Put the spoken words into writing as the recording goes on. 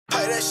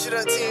that shit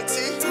up,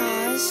 TNT.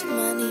 Taj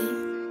money.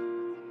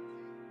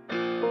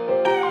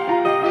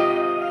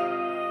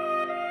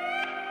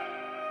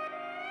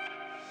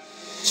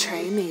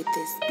 Trey made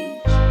this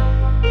beat.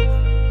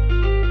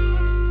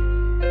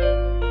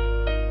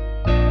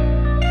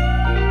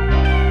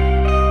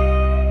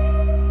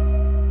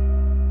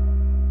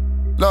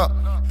 Look,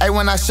 hey,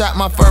 when I shot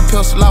my first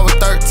pistol, I was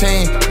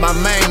 13. My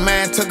main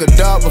man took a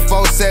dub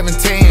before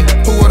 17.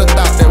 Who would've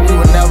thought that we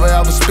would never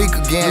ever speak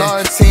again?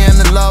 Loyalty and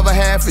the love I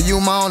had for you,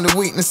 my only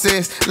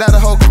weaknesses. Let a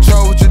hoe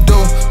control what you do,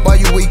 boy,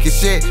 you weak as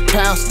shit.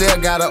 Pound still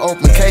got an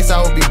open case, I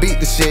hope he beat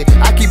the shit.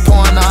 I keep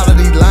pouring all of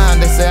these lines,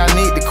 they say I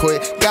need to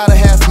quit. Got a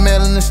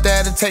 $500,000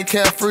 instead to take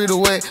care of Freddie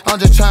with. I'm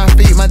just trying to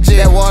feed my jet.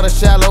 That water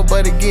shallow,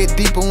 but it get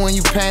deeper when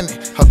you panic.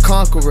 A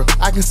conqueror,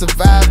 I can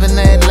survive in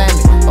the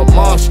Atlantic. A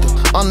monster,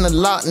 on the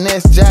Loch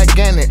Ness,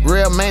 gigantic,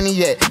 real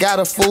maniac. Got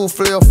a fool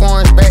feel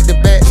foreigns back to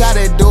back. Shot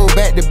that dude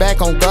back to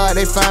back on God,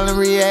 they finally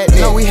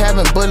reacted. No, we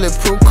having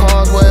bulletproof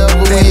cars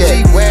wherever we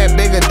at. G-Wag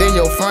bigger than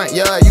your front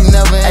yard, you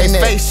never ain't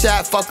that. Face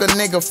shot, fuck a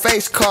nigga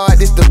face card,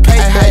 this the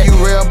payback. Hey, how you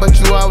real, but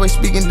you always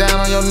speaking down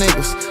on your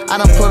niggas. I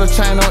done put a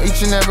chain on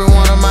each and every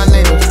one of my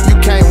niggas. You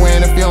can't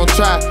win if you don't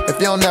try.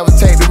 If you don't never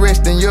take the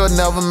risk, then you'll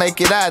never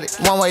make it out it.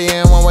 One way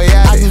in, one way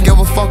out it. I can give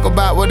a fuck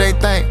about what they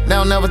think. They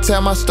don't never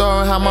tell my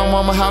story, how my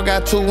mama how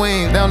got 2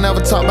 wings. They don't never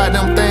talk about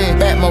them things.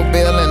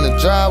 Batmobile in the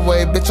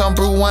driveway, bitch, I'm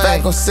Bruce Wayne.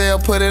 Back on sale,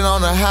 put it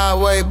on the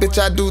highway, bitch,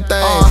 I do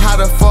things. How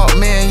the fuck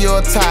me and you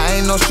a tie,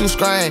 ain't no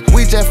shoestring.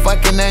 We just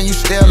fucking and you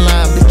still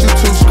lying, bitch, you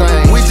too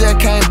strange. We just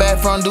came back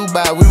from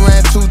Dubai, we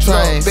ran 2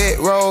 trains. Big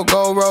roll,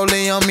 go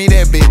rolling on me,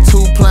 that bitch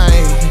 2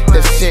 plain.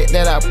 The shit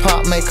that I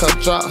pop make her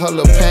drop her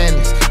little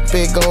panties.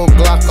 Big old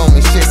Glock on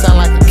me, shit sound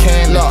like a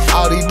cannon. Look,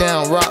 all these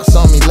damn rocks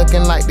on me,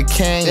 looking like the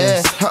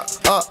canyons. Yeah,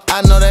 I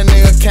know that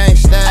nigga can't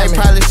stand me.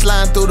 Probably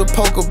sliding through the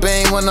poker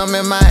bean when I'm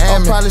in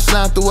Miami. Probably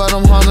sliding through where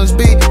them hunters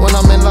be when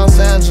I'm in Los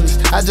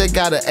Angeles. I just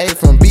got an A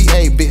from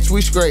BA, bitch,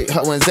 we straight.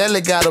 When Zelly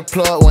got a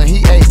plug, when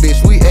he ate,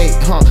 bitch, we ate.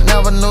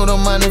 Never knew the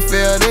money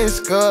feel this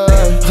good.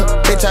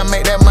 Bitch, I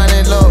make that money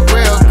look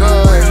real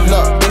good.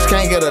 Look, bitch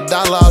can't get $1,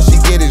 all she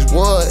get is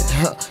wood.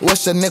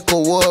 What's a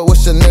nickel wood?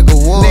 What's a nigga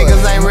wood?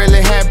 Niggas ain't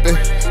really happy.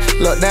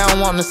 Look, they don't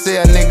wanna see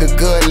a nigga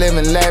good,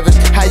 living lavish.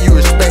 How you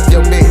respect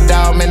your big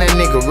dog, man, that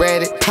nigga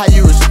read it. How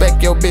you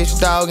respect your bitch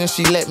dog and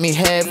she let me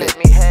have it.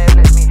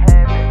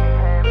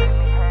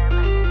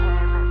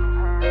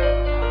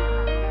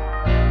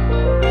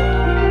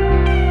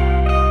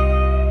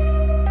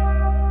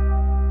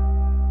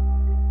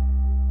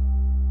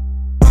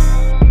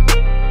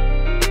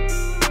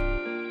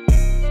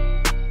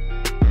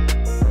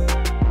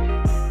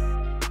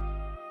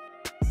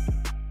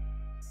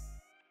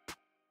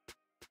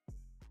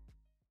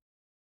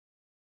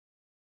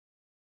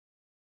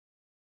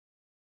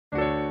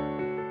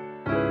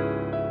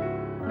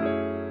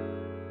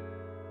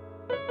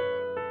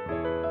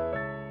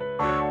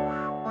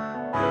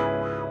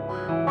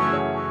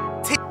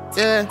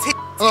 Yeah, okay,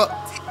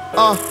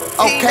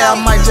 I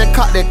might just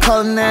caught that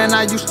Cullinan,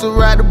 I used to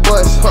ride the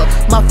bus.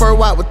 My fur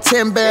white with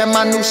 10 band,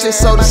 my new shit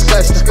so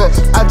disgusting.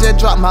 I just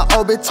dropped my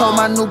obit, told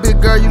my new big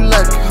girl you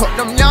lucky.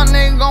 Them young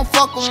niggas gon'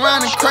 fuck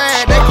around and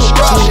crash, they can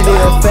rush. Too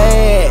little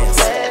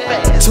fast,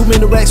 too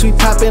many racks we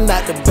poppin'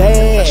 out the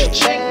bag.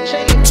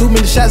 Too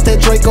many shots that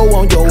Draco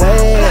on your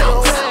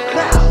ass.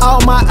 All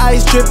my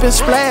ice drippin'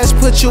 splash,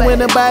 put you in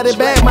the body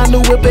bag. My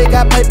new whip, it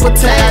got paper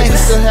tags. I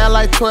used to have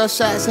like 12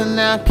 shots and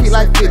now I keep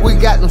like 50. We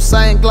got them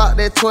same Glock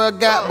that 12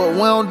 got, but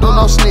we don't do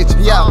no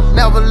snitching. Yeah,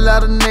 never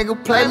let a nigga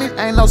play me,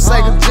 ain't no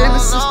Sega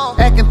Genesis.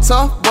 Acting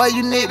tough, boy,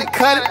 you need to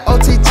cut it,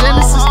 OT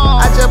Genesis.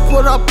 I just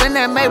put up in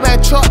that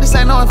Maybach truck, this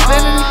ain't no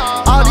Infinity.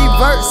 All these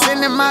verts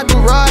sitting in my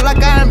garage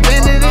like I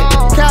invented it.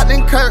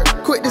 Captain Kirk,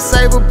 quick to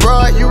save a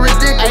broad, you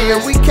ridiculous. Hey,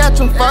 if we catch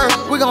him first,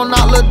 we gon'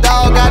 knock little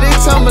dog out in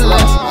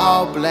tumbulence.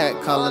 All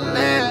black,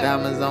 Cullinan,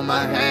 diamonds on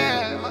my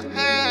hand.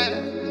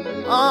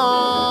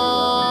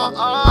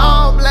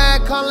 All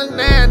black,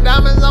 Cullinan,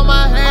 diamonds on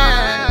my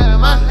hand.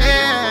 My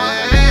hand.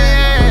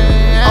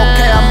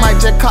 Okay, I might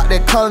just caught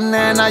that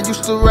Cullinan, I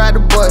used to ride the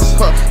bus.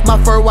 My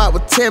fur white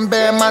with 10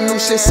 band, my new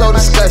shit so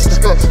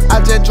disgusting.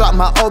 I just dropped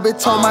my obit,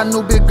 told my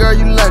new big girl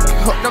you lucky.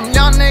 Them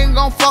young niggas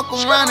gon' fuck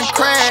around and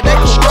crash, they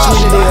can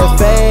rush. Too little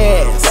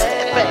fast,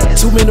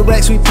 too many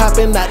racks we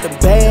poppin' out the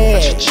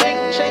bag.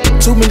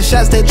 Too many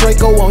shots that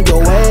Draco on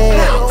your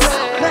ass.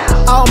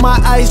 All my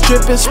ice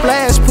drippin'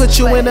 splash, put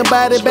you in the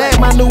body bag.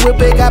 My new whip,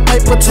 it got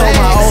paper tags.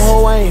 My old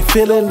hoe, I ain't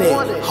feelin' it.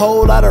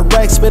 Whole lot of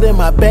racks, but in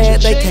my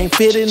bag, they can't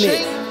fit in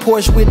it.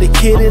 Porsche with the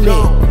kid in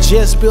it.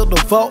 Just built the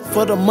vault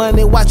for the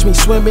money, watch me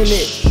swim in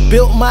it.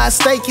 Built my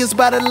estate, it's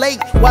by the lake,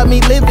 why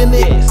me live in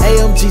it?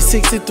 AMG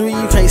 63,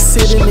 you can't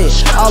sit in it.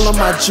 All of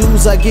my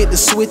jewels, I get to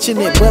switching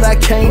it, but I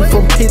came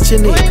from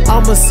pitching it.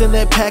 I'ma send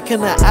that pack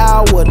in an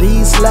hour,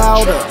 these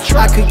louder.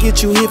 I could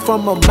get you hit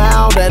from a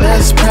mile,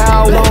 that's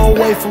power. Long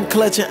way from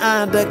clutching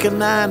iron, ducking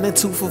 9 and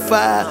 2 for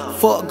 5.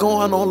 Fuck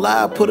going on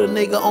live, put a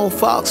nigga on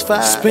Fox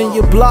 5. Spin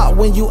your block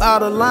when you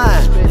out of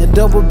line, and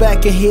double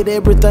back and hit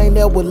everything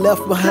that was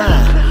left behind.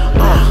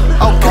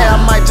 Okay, I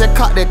might just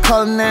caught that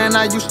Cullinan,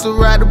 I used to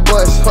ride the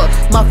bus.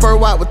 My fur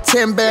white with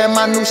 10 band,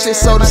 my new shit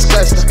so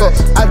disgusting.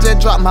 I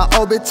just dropped my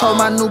old bitch, told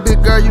my new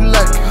big girl you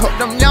lucky.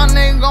 Them young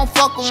niggas gon'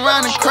 fuck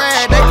around and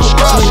crash, they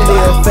corrupt. We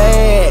live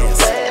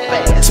fast.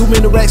 Too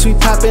many racks, we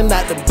poppin'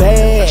 out the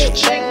bag.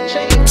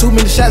 Too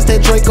many shots,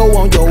 that Draco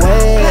on your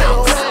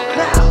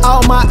ass.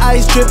 All my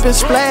ice drippin'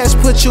 splash,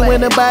 put you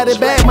in a body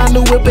bag. My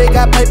new whip, it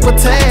got paper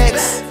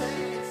tags.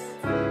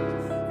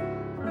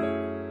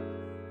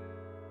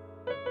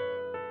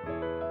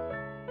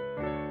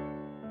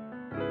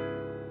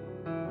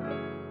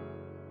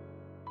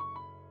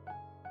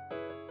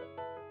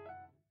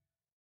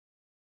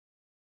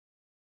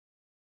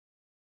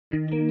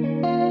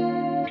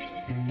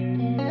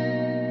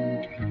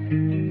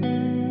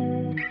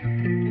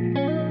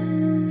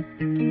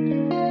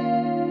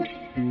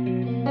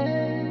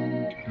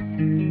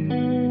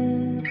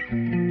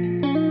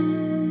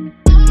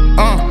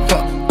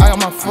 I got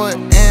my foot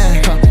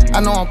in, I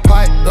know I'm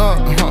piped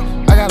up,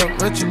 I got a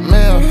Richard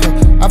Mill,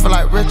 I feel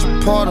like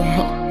Richard Porter,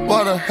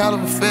 what a hell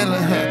of a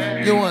feeling,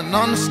 you wouldn't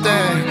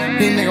understand,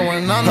 these niggas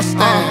wouldn't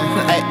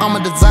understand. Hey, I'm a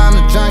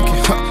designer junkie,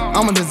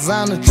 I'm a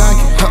designer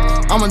junkie,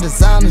 I'm a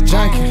designer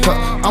junkie,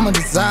 I'm a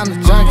designer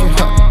junkie,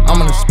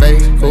 I'm in a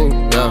space cool,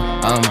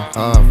 yeah, all of my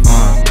hard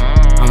fun,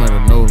 I'm in a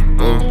new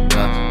booth,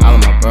 yeah, all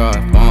of my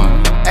broad fun.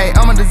 Hey,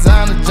 I'm a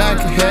designer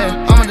junkie,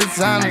 yeah, I'm a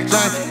designer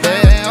junkie,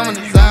 yeah, I'm a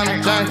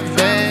designer junkie,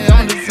 yeah,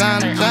 I'm a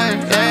designer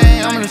junkie,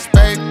 yeah, I'm in a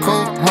space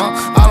cool,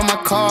 all of my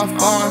car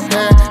foreign,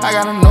 yeah, I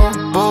got a new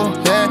boo,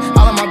 yeah,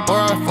 all of my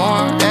broad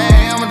foreign,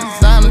 yeah, I'm a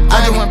designer junkie. I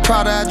just went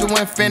Prada, I just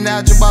went Fendi,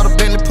 I just bought a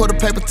Bentley, put a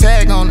paper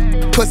tag on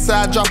it. Put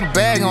side, drop a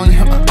bag on it.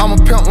 I'm a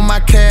pimp with my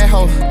cash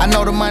hoe. I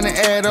know the money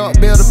add up,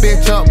 build a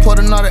bitch up, put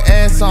another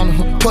ass on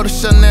her. Put a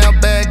Chanel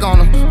bag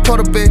on her. Put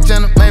a bitch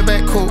in a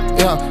Maybach coupe,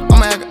 yeah.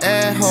 I'ma act an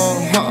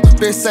asshole,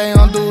 bitch say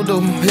I'm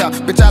doo-doo, yeah.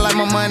 Bitch, I like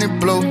my money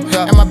blue,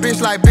 yeah. And my bitch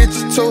like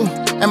bitches too.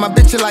 And my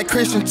bitch like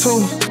Christian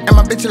too. And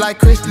my bitch like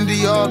Christian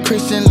Dior,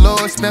 Christian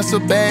Lord, Spencer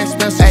bag,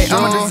 Spencer Hey,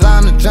 I'm a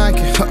designer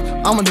junkie,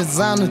 I'm a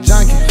designer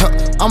junkie,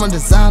 I'm a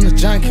designer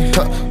junkie,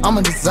 I'm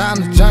a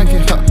designer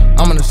junkie,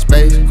 I'm in a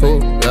space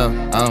cool,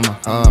 yeah. All of my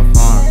hard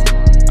fun,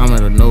 I'm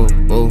in a new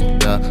booth,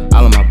 yeah.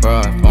 All of my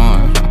broad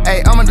fun.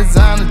 Hey, I'm a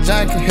designer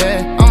junkie,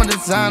 yeah. I'm a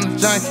designer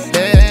junkie,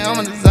 yeah. I'm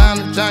a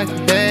designer junkie,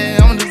 yeah.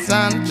 I'm a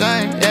designer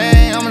junkie,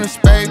 yeah. I'm in a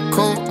space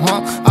cool,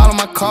 all of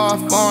my car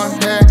foreign,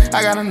 yeah.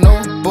 I got a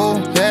new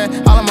boo, yeah.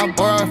 All of my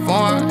broad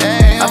fun,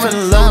 yeah. I fell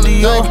in love with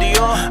Dior.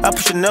 I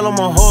put Chanel on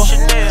my horse.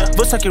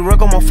 Versace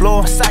rug on my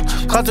floor.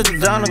 Caught the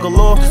designer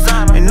galore.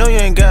 And no, you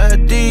ain't got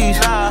these.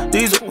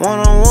 These are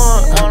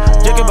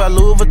one-on-one. Jacket by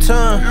Louis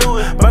Vuitton.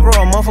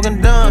 Bankroll,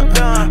 motherfucking done.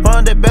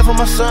 Run that bed for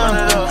my son.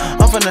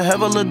 I'm finna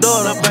have a little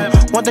daughter.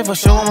 One thing for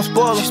sure, I'm a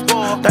spoiler.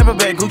 DatPiff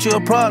bag, Gucci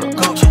or Prada.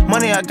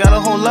 Money, I got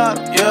a whole lot.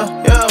 Yeah,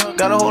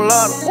 got a whole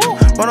lot.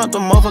 Run up the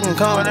motherfucking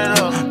car.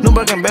 New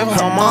Birkin bag for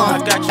my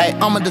mom. Hey,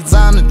 I'm a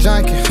designer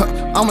junkie.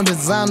 I'm a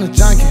designer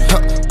junkie.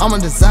 I'm a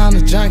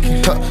designer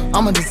junkie.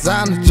 I'm a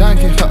designer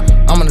junkie.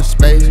 I'm in a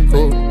space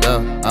cool,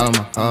 yeah. All of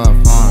my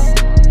hard fun.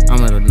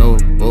 I'm in a new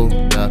booth,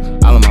 yeah.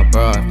 All of my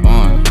broad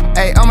fun.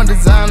 Hey, I'm a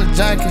designer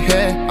junkie,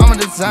 yeah. I'm a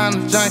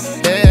designer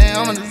junkie,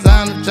 yeah. I'm a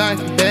designer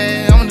junkie,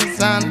 yeah. I'm a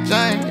designer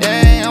junkie,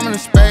 yeah. I'm in a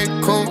space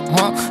cool,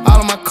 all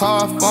of my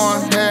car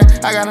foreign, yeah.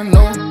 I got a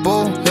new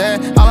boo,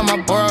 yeah. All of my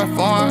broad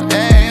fun,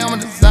 yeah. I'm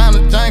a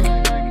designer junkie.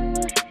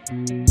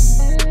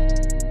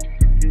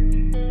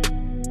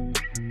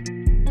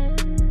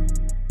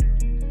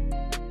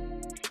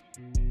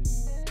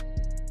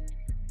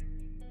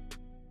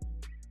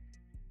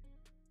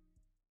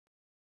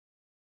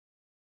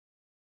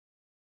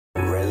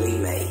 Really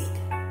made.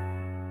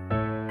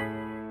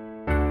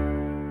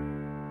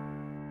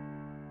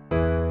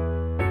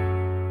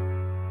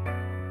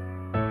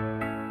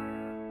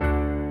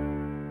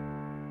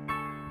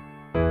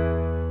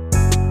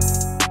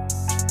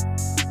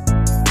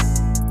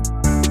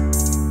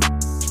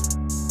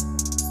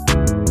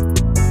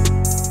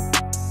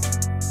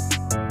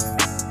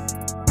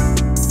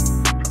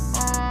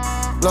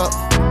 Look,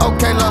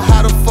 okay, look,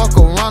 how the fuck a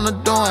runner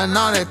doing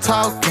all that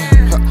talking?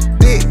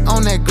 Dick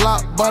on that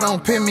Glock, but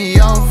don't piss me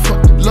off.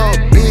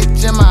 Little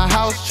bitch in my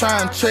house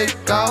trying to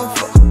trick off.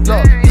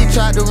 Look, he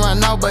tried to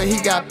run out, but he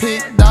got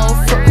picked off.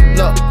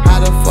 Look, how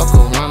the fuck a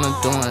runner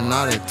doing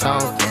all that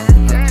talking?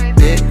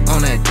 Dick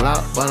on that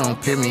Glock, but don't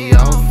piss me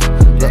off.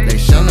 Look, they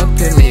shouldn't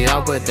piss me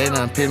off, but they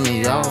done piss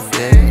me off,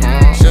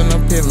 yeah.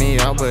 Shouldn't piss me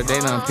off, but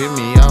they done piss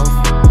me off.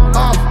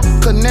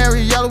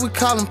 Canary yellow, we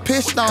call him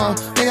pissed on.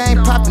 Nigga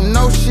ain't poppin'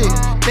 no shit,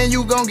 then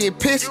you gon' get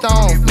pissed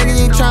on. Nigga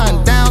you ain't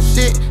tryin' down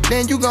shit,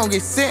 then you gon'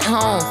 get sent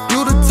home.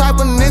 You the type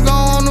of nigga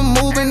on the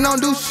move and don't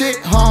do shit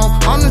home.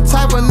 I'm the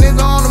type of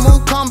nigga on the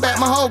move, come back,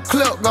 my whole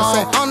clip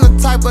gone. I'm the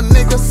type of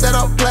nigga set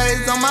up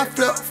plays on my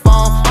flip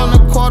phone. I'm the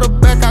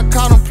quarterback, I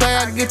caught him play,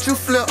 I get you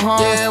flip, huh?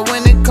 Yeah,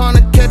 when it come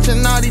to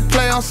catching all these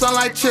play on something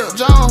like Chip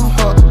Jones,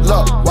 huh?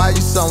 Look, why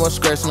you somewhat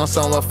scratching on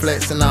somewhat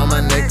flexing on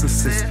my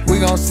necklaces? We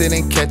gon' sit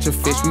and catch a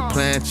fish, we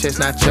playing chess,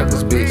 not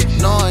checkers, bitch.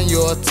 Knowing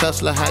you a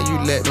tussler, how you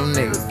let them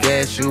niggas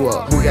gas you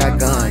up? We got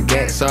gun,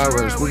 gas,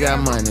 sorrows, we got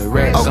money,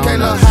 racks on us. Okay,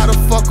 look, how the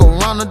fuck a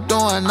runner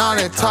doing all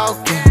that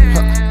talking?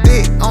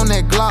 Dick on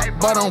that Glock,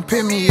 but don't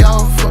piss me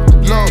off.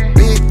 Look,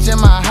 bitch in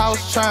my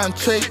house trying to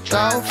trick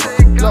off.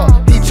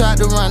 Look, he tried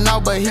to run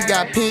out, but he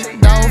got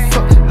picked off.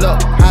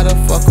 Look, how the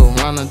fuck a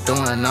runner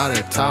doing all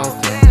that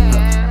talking?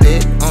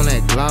 Dick on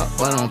that Glock,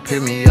 but don't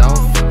piss me off.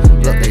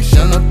 Look, they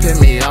shouldn't piss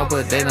me off,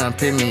 but they done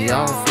piss me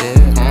off,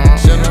 yeah.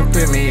 Shouldn't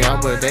piss me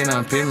off, but they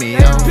done piss me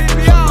off.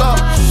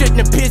 Shouldn't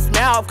have pissed me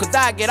off, cause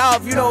I get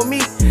off, you know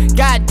me.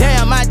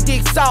 Goddamn, my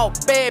dick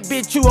soft, bad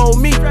bitch, you owe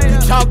me.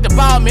 You talked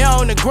about me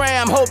on the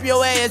gram, hope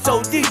your ass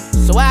OD.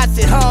 So I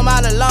sit home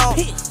all alone,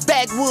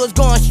 backwoods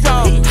going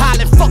strong.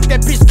 Hollin', fuck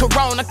that bitch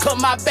Corona, cut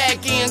my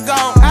back end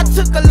gone. I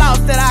took a loss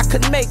that I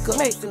could make her.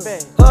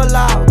 Her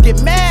loud,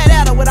 get mad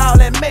at her with all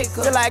that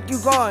makeup. Feel like you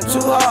going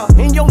too hard,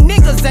 and your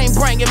niggas ain't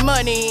bringing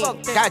money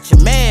in. Got you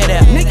mad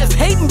at niggas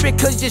hating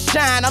because you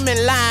shine, I'm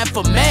in line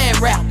for mad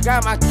rap.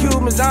 Got my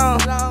Cubans on,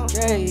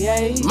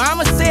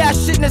 Mama say I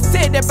shouldn't have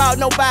said that about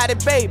nobody,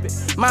 baby.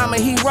 Mama,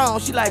 he wrong,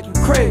 she like you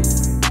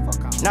crazy.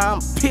 Now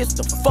I'm pissed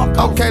the fuck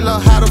off. Okay,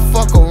 look, how the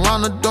fuck a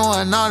runner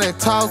doing all that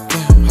talking?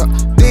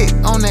 Dick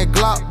on that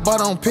Glock, but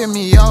don't piss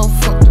me off.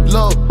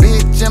 Look,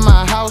 bitch in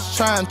my house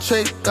trying to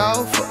trick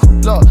off.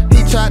 Look,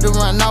 he tried to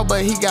run out,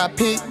 but he got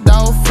picked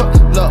off.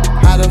 Look,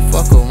 how the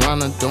fuck a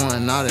runner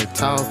doing all that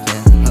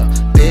talking?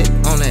 Dick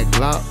on that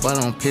Glock, but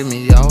don't piss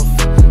me off.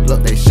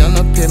 Look, they shouldn't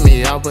have pissed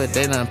me off, but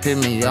they done piss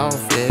me off,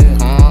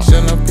 yeah.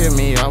 Shouldn't have pissed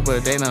me off,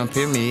 but they done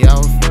piss me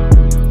off.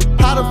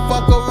 How the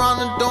fuck a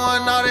runner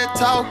doing all that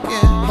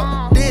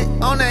talking? Dick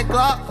on that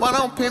Glock, but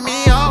don't piss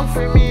me off.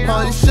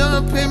 You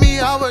shouldn't piss me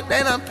off, but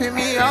they done piss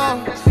me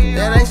off.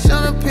 Yeah, they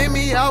shouldn't piss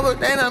me off, but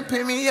they done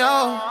piss me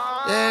off.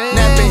 Yeah.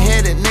 Nappy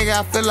headed nigga,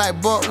 I feel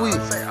like buckwheat.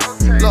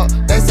 Look,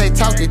 they say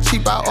talking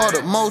cheap, I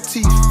ordered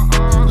motif.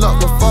 Look,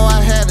 before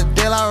I had a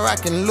deal, I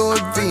rockin' Louis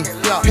V.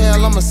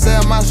 Hell, I'ma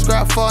sell my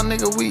scrap for a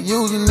nigga we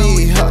usually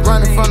need.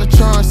 Running from the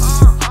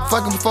truancies,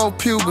 fucking before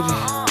puberty.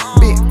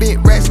 Big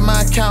racks in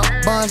my account,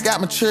 buns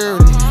got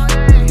maturity.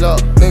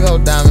 Look, big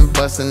old diamond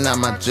bustin' out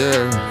my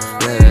jewelry.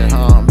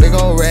 Yeah, big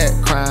old rat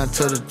crying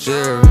to the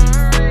jury.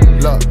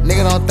 Look,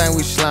 nigga don't think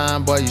we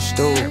slime, boy, you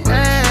stupid.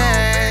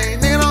 Hey,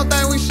 nigga don't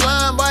think we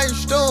slime, boy, you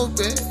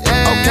stupid.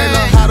 Yeah. Okay,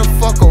 look, how the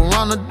fuck a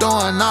runner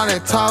doing all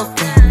that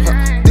talking?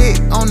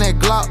 Dick on that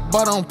Glock,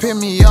 but don't piss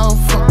me off.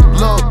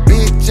 Look,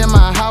 bitch in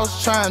my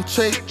house trying to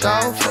trick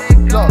off.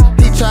 Look,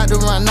 he tried to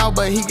run out,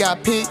 but he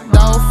got picked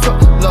off.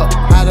 Look,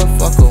 how the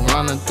fuck a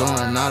runner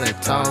doing all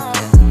that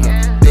talking?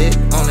 Dick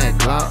on that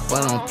Glock,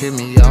 but don't piss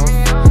me off.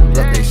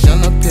 Look, they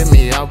shouldn't have pissed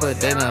me off, but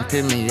they done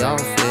piss me off,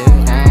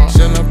 yeah.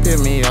 Shouldn't have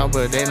pissed me off,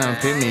 but they done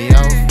piss me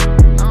off.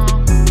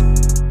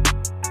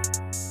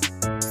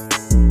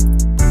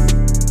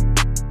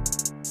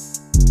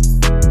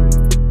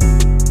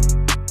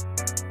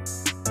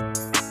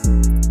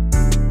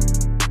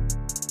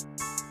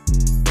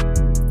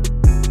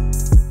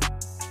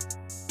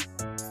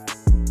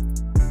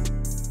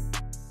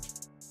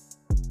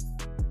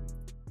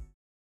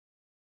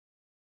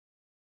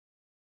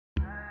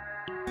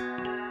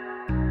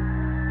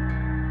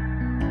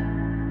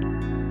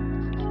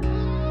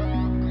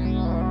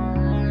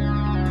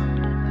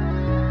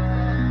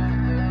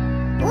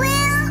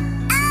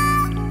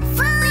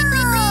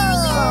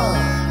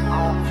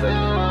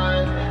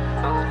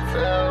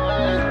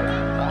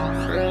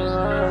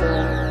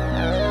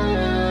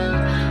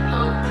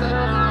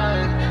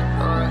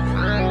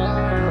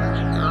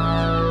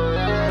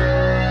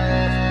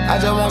 I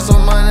just want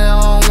some money,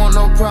 I don't want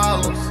no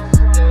problems.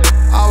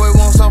 Always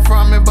want some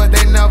from me, but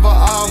they never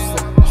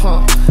offer.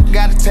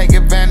 Gotta take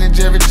advantage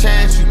every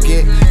chance you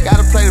get.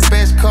 Gotta play the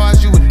best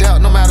cards you were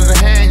dealt, no matter the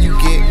hand you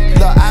get.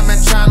 Look, I've been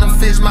trying to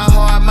fix my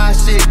heart, my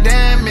shit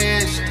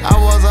damaged. I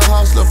was a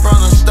hustler from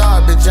the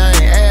start, bitch, I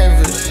ain't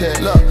average. Shit.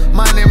 Look,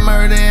 money,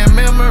 murder, and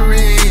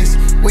memories.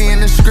 We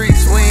in the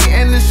streets, we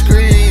ain't in the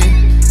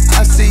street.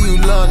 I see you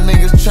little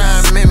niggas try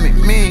and mimic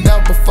me.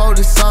 That before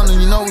this song,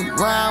 you know we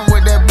rhyme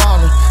with that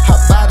boner. I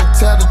about to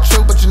tell the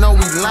truth, but you know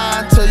we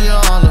lying to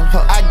your honor.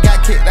 I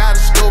got kicked out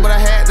of school, but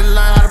I had to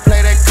learn how to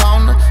play that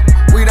corner.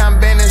 We done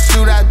been in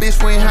shootout,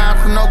 bitch, we ain't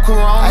hiding from no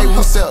corona. Hey,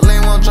 we sell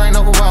lean, we don't drink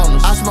no coronas.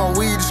 I smoke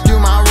weed to skew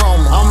my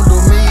aroma. I'ma do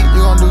me,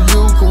 you gon' do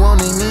you, cause we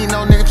don't even need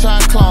no nigga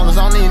trying to clone us.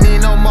 I don't even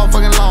need no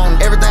motherfucking loan.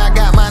 Everything I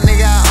got, my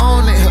nigga, I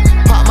own it.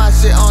 Pop my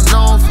shit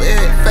unknown for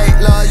it. Fake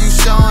love, you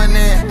showing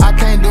it. I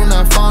can't do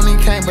nothing phony,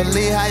 can't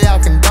believe how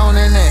y'all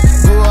condoning it.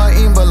 Grew up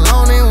eating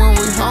bologna when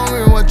we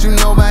hungry, what you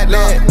know about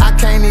that? I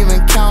can't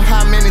even count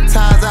how many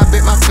times I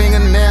bit my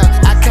fingernail.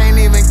 I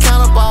can't even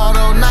count up all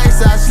those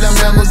nights I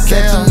slept never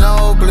catch a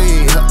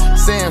nosebleed.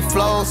 Saying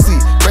flow, see,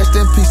 rest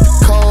in peace to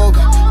Kobe.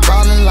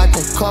 Ballin' like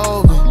I'm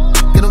Kobe.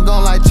 Get them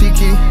gone like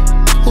Cheeky.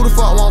 Who the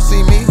fuck won't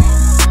see me?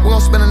 We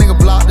gon' spin a nigga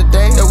block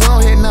today. If we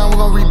don't hit none, we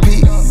gon'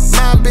 repeat.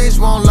 my bitch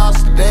won't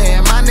lost today,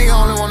 and my nigga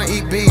only wanna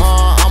eat beef.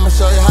 I'ma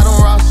show you how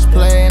them rosters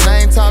play, and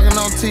I ain't talking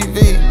on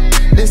TV.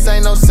 This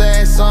ain't no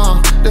sad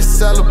song, this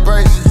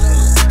celebration.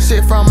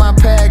 Shit from my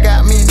pad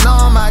got me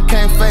numb, I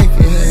can't fake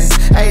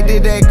it. Hey,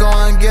 did they go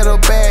and get a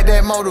bag,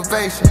 that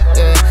motivation?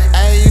 Yeah.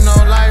 Hey, you know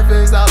life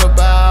is all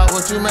about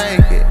what you make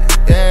it.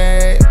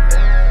 Yeah.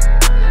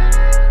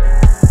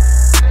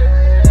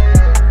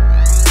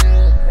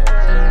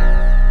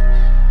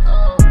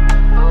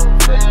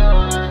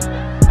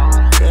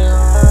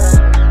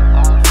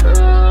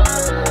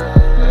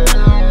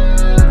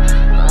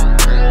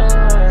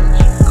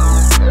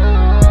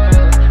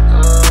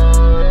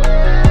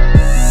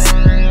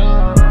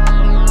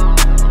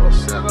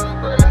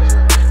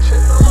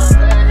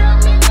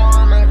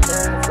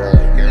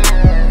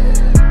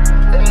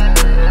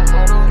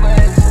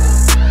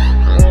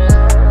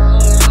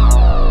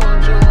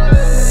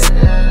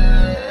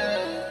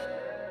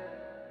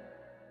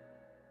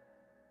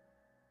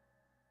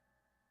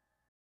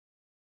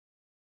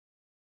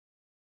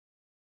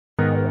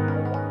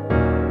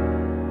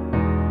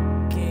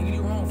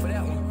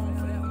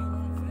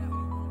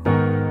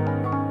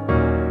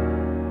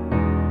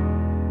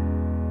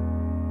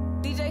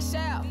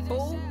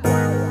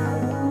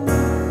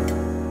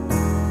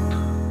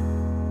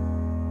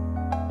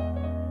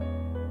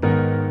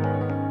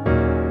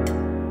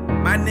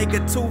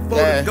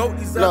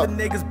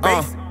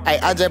 Hey,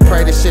 I just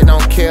pray this shit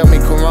don't kill me,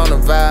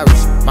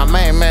 coronavirus. My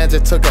main man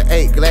just took an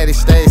 8, glad he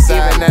stayed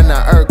silent. Even in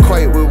the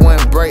earthquake, we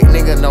wouldn't break,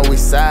 nigga know we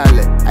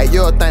silent. Hey,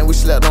 you'll think we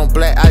slept on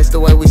black ice the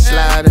way we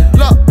sliding.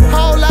 Look,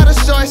 whole lot of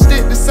short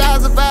stick the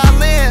size of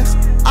violins.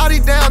 All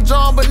these down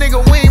John, but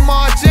nigga, we ain't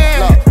marching.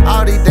 Look,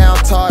 all these down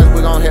targets,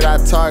 we gon' hit our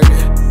target.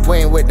 We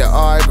ain't with the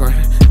arguing,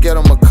 get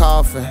him a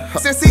coffin.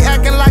 Since he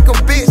acting like a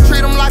bitch,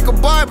 treat him like a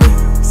Barbie.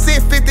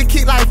 Sit 50,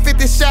 keep like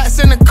 50 shots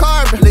in the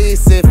carbon.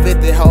 Please sit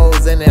 50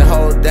 hoes in that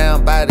whole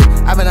down body.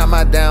 I been out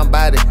my down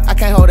body, I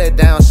can't hold that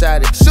down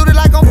shotty. Shoot it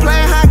like I'm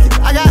playing hockey,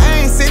 I got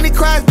aim, Sidney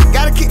Crosby.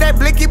 Gotta keep that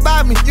blicky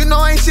by me, you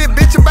know ain't shit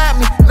bitch about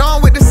me. Know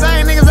I'm with the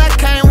same niggas I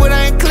came with,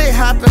 I ain't click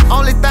hopping.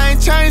 Only thing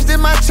changed in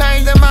my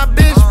change, and my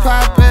bitch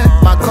poppin'.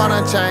 My car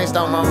done changed,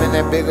 I'm in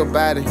that bigger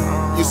body.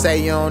 You say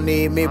you don't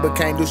need me, but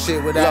can't do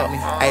shit without me.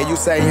 Hey, you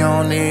say you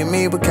don't need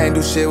me, but can't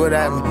do shit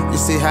without me. You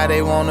see how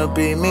they wanna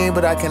be me,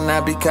 but I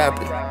cannot be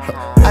copied.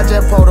 I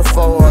just pulled a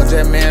 4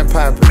 just man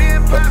poppin'.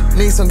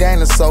 Need some game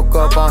to soak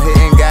up on hit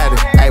and got it.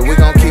 Hey, we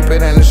gon' keep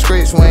it in the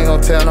streets, we ain't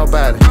gon' tell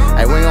nobody.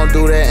 Hey, we gon'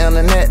 do that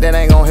internet, that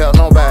ain't gon' help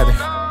nobody.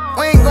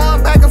 We ain't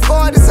going back and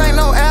forth, this ain't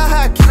no air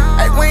hockey.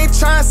 Hey, we ain't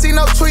tryna see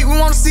no tweet, we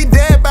wanna see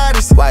dead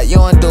bodies. Why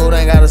you and dude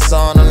ain't got a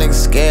song, them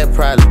niggas scared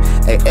probably.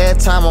 Hey, every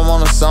time I'm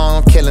on a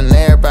song, I'm killing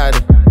everybody.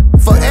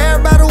 For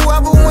everybody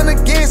whoever went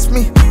against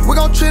me, we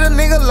gon' treat a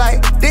nigga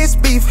like this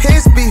beef,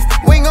 his beef.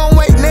 We ain't gon'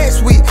 wait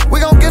next week, we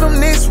gon' get them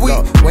this week.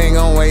 Look, we ain't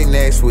gon' wait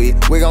next week,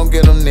 we gon'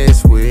 get them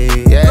this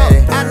week, yeah.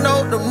 Look, I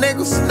know them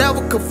niggas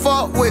never could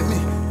fuck with me.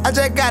 I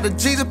just got a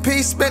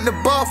GDP, spent the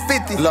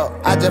 $150. Look,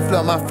 I just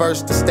flew my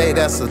first estate,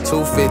 that's a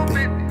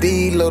 250.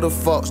 These little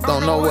fucks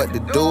don't know what to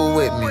do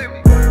with me.